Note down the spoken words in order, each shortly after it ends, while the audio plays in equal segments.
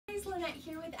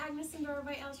here with Agnes and Dora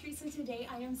by Elstree. So today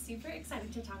I am super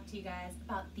excited to talk to you guys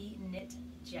about the knit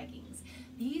jeggings.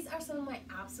 These are some of my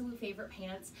absolute favorite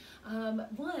pants.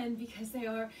 One, because they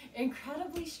are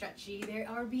incredibly stretchy, they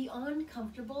are beyond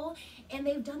comfortable, and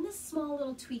they've done this small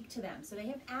little tweak to them. So they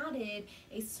have added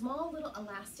a small little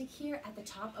elastic here at the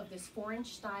top of this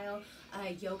 4-inch style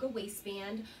yoga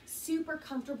waistband. Super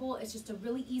comfortable. It's just a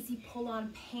really easy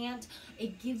pull-on pant.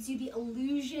 It gives you the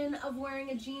illusion of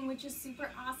wearing a jean, which is super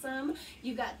awesome.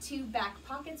 You've got 2 back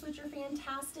pockets, which are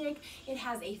fantastic. It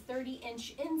has a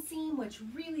 30-inch inseam, which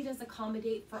really does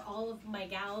accommodate for all of my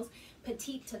gals,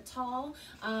 petite to tall.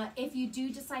 If you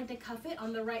do decide to cuff it,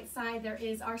 on the right side there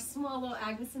is our small little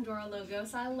Agnes and Dora logo,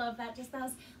 so I love that. Just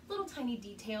those little tiny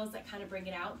details that kind of bring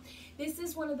it out. This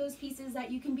is one of those pieces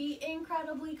that you can be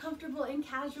incredibly comfortable in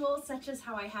casual, such as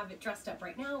how I have it dressed up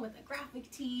right now with a graphic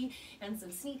tee and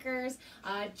some sneakers.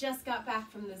 Just got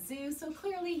back from the zoo, so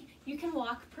clearly you can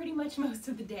walk pretty much most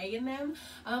of the day in them,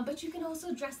 but you can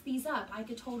also dress these up. I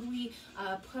could totally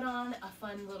put on a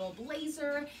fun little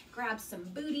blazer, grab some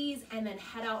booties, and then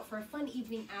head out for a fun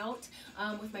evening out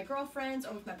with my girlfriends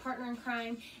or with my partner in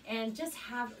crime, and just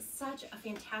have such a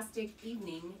fantastic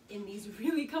evening in these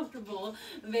really comfortable,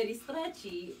 very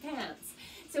stretchy pants.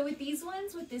 So with these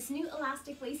ones, with this new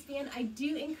elastic waistband, I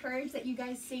do encourage that you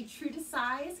guys stay true to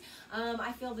size.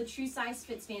 I feel the true size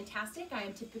fits fantastic. I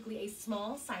am typically a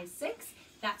small, size 6.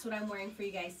 That's what I'm wearing for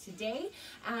you guys today.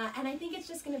 And I think it's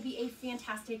just gonna be a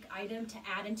fantastic item to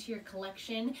add into your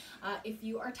collection. If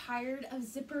you are tired of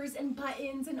zippers and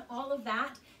buttons and all of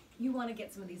that, you wanna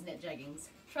get some of these knit jeggings.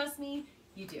 Trust me,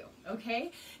 you do, okay?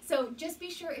 So just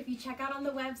be sure, if you check out on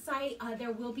the website,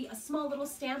 there will be a small little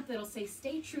stamp that'll say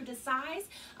stay true to size,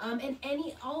 and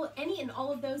any and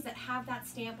all of those that have that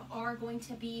stamp are going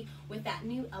to be with that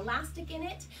new elastic in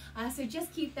it. So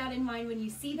just keep that in mind when you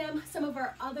see them. Some of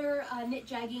our other knit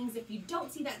jeggings, if you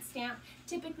don't see that stamp,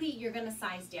 typically you're gonna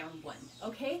size down 1,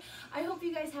 okay? I hope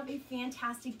you guys have a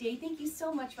fantastic day. Thank you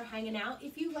so much for hanging out.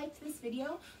 If you liked this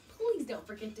video, please don't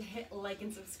forget to hit like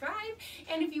and subscribe.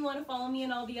 And if you want to follow me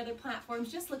on all the other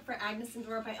platforms, just look for Agnes and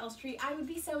Dora by Elstree. I would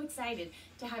be so excited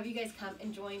to have you guys come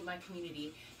and join my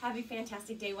community. Have a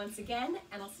fantastic day once again,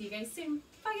 and I'll see you guys soon.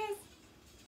 Bye guys.